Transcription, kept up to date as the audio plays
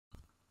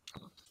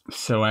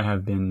So I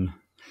have been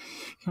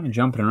kind of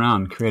jumping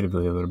around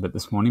creatively a little bit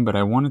this morning, but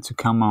I wanted to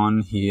come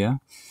on here,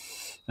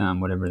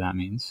 whatever that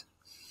means,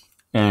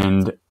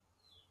 and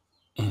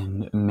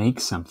make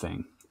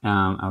something.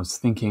 I was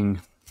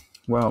thinking,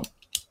 well,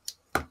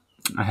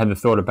 I had the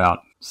thought about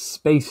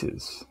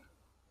spaces.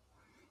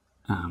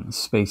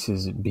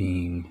 Spaces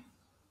being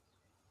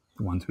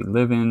the ones we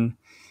live in,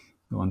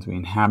 the ones we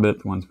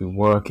inhabit, the ones we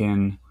work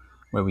in,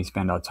 where we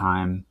spend our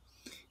time.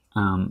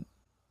 And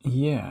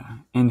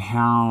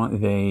how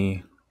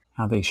they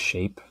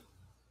shape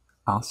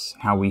us,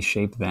 how we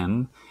shape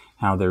them,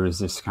 how there is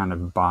this kind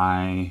of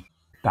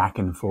back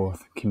and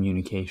forth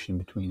communication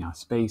between our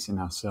space and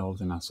ourselves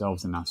and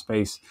ourselves and our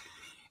space,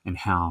 and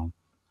how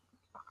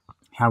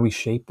we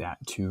shape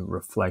that to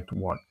reflect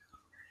what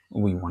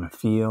we want to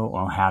feel,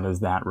 or how does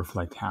that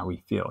reflect how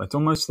we feel. It's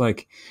almost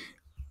like,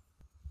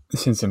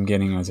 since I'm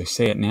getting, as I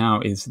say it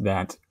now, is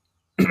that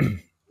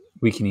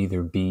we can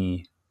either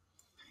be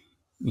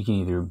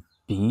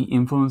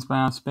influenced by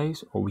our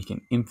space, or we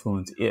can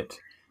influence it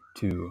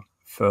to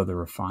further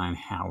refine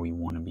how we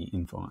want to be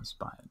influenced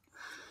by it.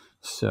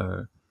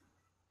 So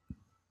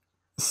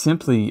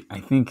simply, I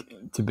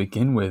think, to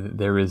begin with,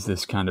 there is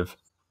this kind of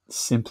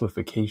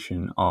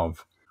simplification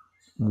of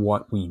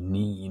what we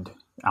need,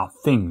 our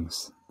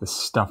things, the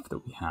stuff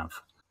that we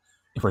have.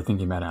 If we're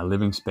thinking about our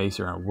living space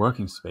or our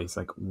working space,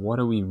 like, what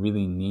do we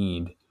really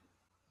need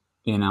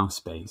in our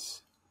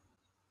space?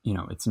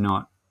 It's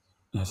not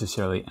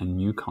necessarily a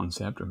new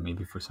concept, or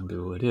maybe for some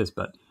people it is,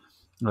 but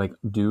like,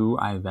 do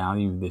I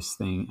value this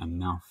thing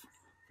enough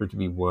for it to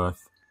be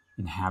worth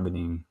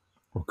inhabiting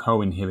or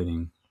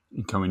co-inhabiting,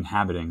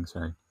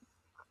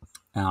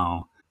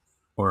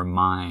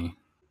 my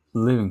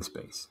living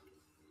space?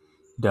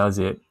 Does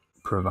it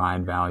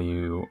provide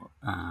value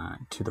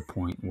to the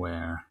point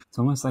where it's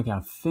almost like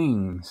our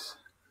things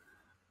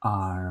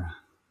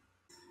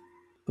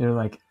they're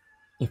like,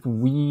 if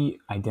we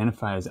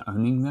identify as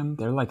owning them,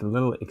 they're like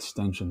little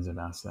extensions of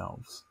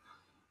ourselves.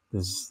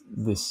 There's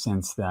this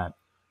sense that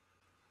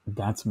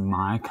that's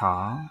my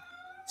car,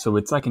 so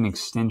it's like an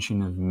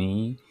extension of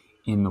me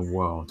in the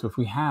world. So if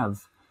we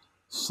have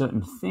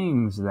certain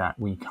things that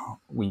we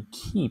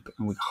keep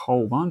and we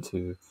hold on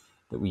to,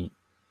 that we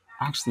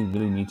actually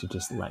really need to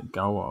just let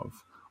go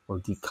of, or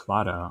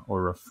declutter,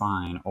 or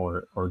refine,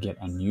 or get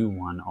a new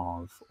one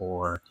of,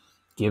 or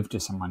give to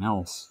someone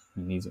else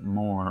who needs it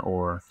more,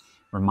 or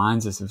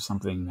reminds us of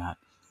something that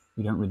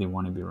we don't really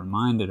want to be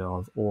reminded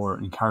of, or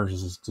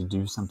encourages us to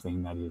do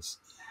something that is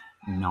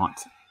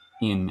not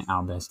in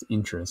our best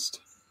interest,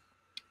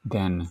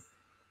 then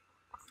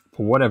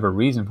for whatever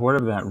reason, for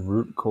whatever that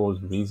root cause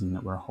reason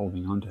that we're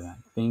holding on to that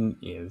thing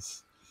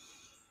is,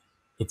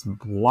 it's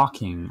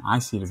blocking, I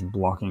see it as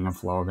blocking a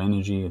flow of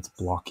energy. It's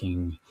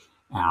blocking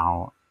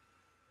our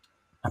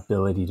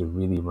ability to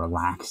really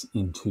relax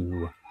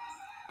into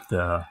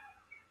the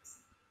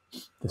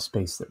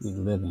space that we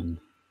live in.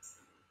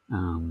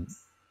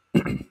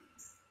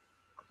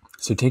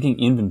 So taking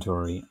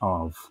inventory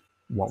of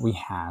what we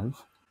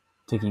have,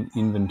 taking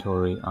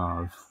inventory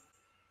of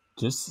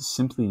just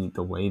simply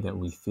the way that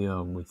we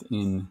feel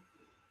within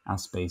our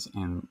space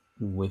and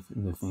with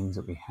the things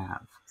that we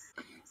have.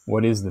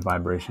 What is the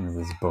vibration of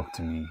this book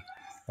to me?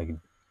 Like,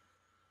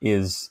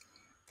 is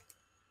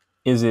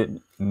it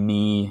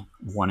me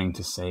wanting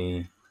to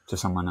say to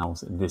someone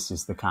else, this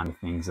is the kind of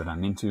things that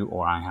I'm into,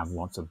 or I have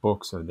lots of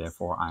books, so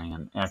therefore I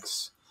am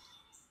X?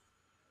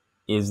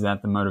 Is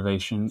that the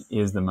motivation?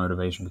 Is the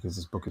motivation because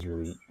this book is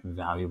really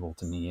valuable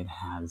to me? It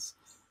has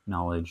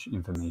knowledge,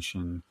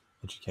 information,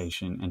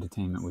 education,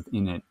 entertainment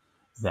within it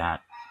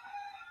that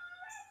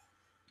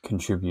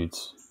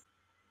contributes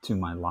to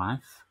my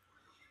life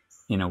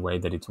in a way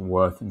that it's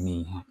worth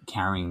me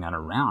carrying that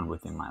around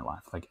within my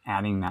life, like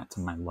adding that to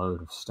my load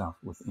of stuff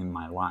within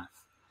my life.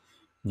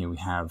 We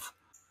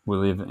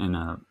live in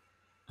a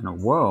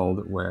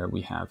world where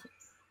we have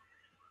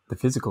the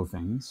physical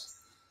things,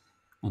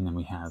 and then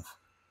we have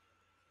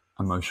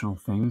emotional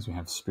things, we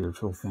have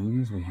spiritual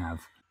things, we have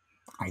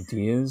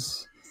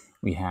ideas,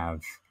 we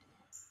have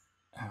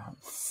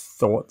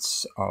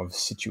thoughts of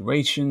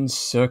situations,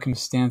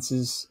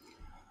 circumstances,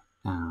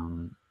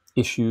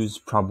 issues,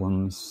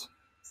 problems,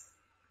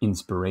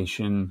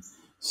 inspiration.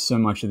 So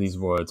much of these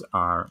words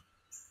are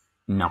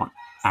not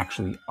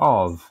actually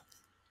of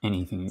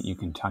anything that you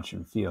can touch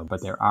and feel,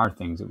 but there are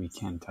things that we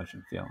can touch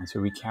and feel. And so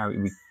we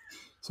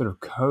sort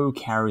of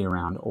co-carry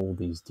around all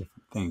these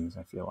different things,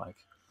 I feel like.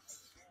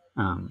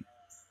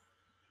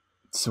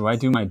 So I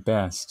do my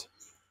best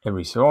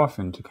every so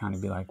often to kind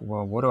of be like,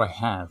 well, what do I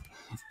have?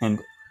 And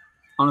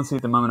honestly,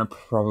 at the moment, I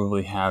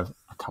probably have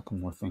a couple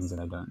more things that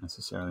I don't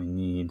necessarily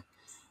need.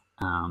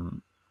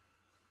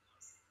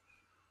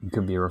 It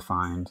could be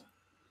refined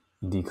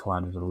and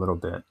decluttered a little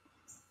bit.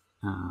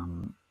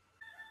 And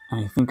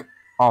I think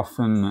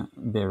often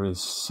there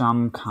is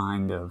some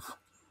kind of,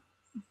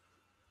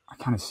 I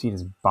kind of see it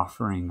as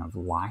buffering of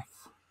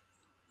life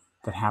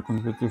that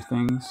happens with your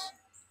things.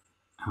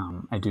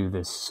 I do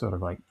this sort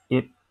of like,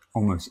 it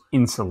almost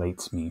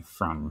insulates me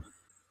from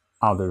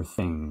other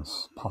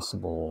things,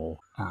 possible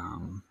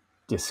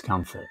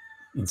discomfort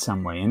in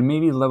some way, and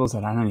maybe levels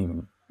that I don't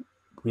even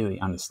really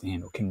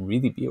understand or can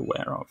really be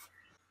aware of.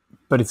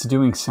 But it's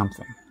doing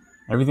something.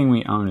 Everything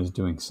we own is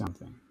doing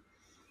something.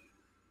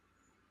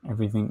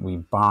 Everything we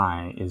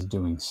buy is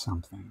doing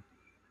something.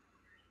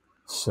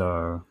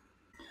 So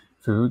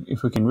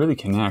if we can really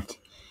connect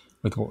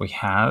with what we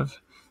have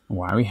and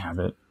why we have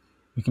it,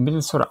 we can begin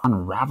to sort of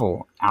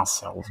unravel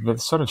ourselves, but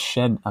sort of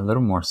shed a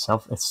little more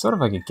it's sort of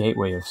like a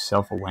gateway of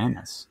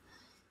self-awareness.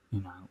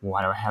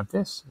 Why do I have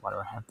this? Why do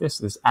I have this?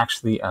 There's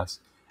actually a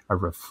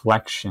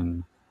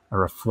reflection, a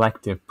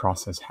reflective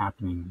process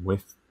happening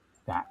with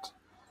that.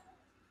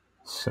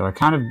 So I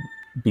kind of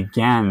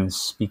began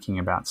speaking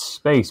about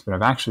space, but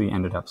I've actually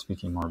ended up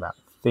speaking more about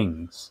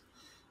things.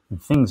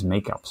 And things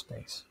make up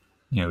space.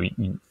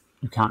 You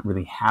can't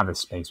really have a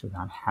space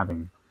without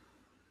having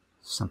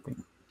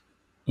something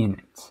in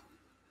it.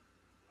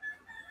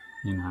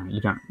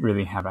 You don't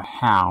really have a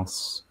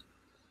house.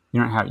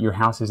 Your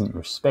house isn't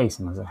your space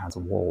unless it has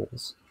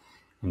walls.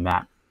 And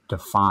that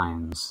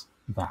defines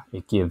that.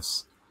 It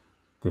gives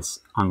this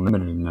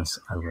unlimitedness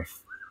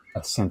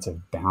a sense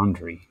of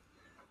boundary.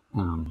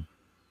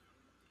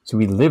 So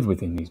we live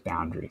within these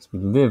boundaries. We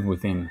live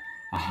within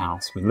a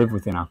house. We live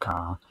within our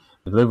car.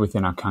 We live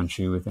within our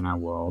country, within our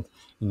world,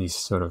 in these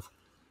sort of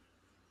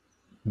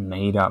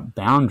made up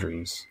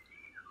boundaries.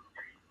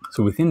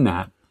 So within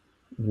that,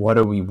 what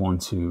do we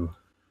want to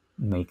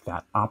make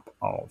that up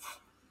of?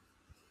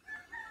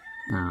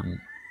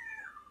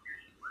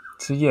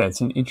 So yeah,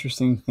 it's an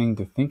interesting thing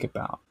to think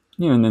about.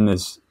 And then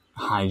there's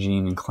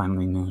hygiene and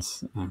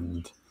cleanliness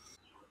and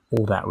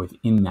all that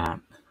within that.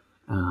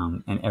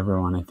 And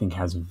everyone, I think,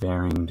 has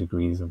varying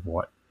degrees of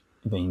what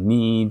they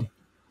need,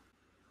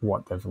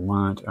 what they've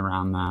learnt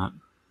around that,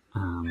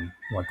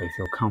 what they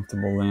feel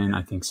comfortable in.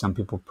 I think some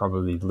people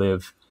probably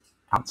live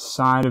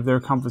outside of their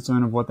comfort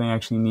zone of what they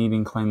actually need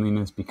in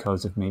cleanliness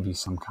because of maybe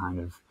some kind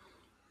of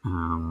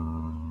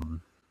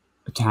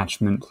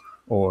attachment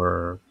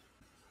or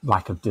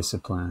lack of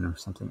discipline or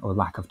something, or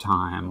lack of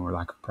time or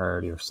lack of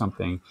priority or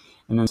something.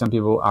 And then some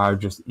people are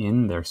just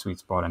in their sweet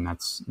spot, and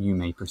you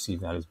may perceive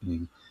that as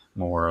being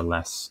more or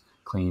less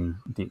clean,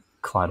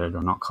 cluttered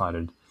or not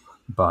cluttered,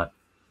 but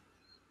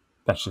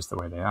that's just the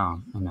way they are,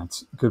 and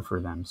that's good for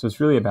them. So it's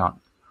really about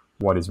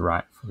what is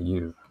right for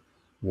you.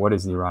 What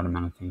is the right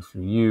amount of things for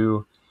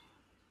you?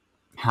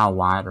 How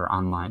light or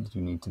unlight do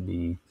you need to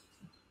be?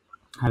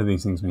 How do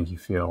these things make you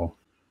feel?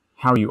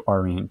 How are you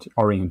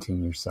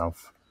orienting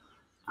yourself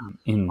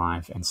in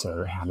life? And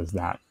so how does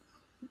that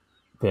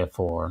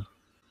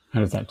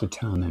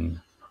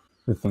determine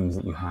the things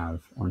that you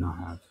have or not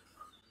have?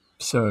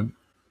 So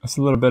that's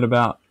a little bit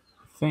about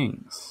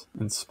things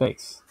and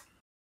space.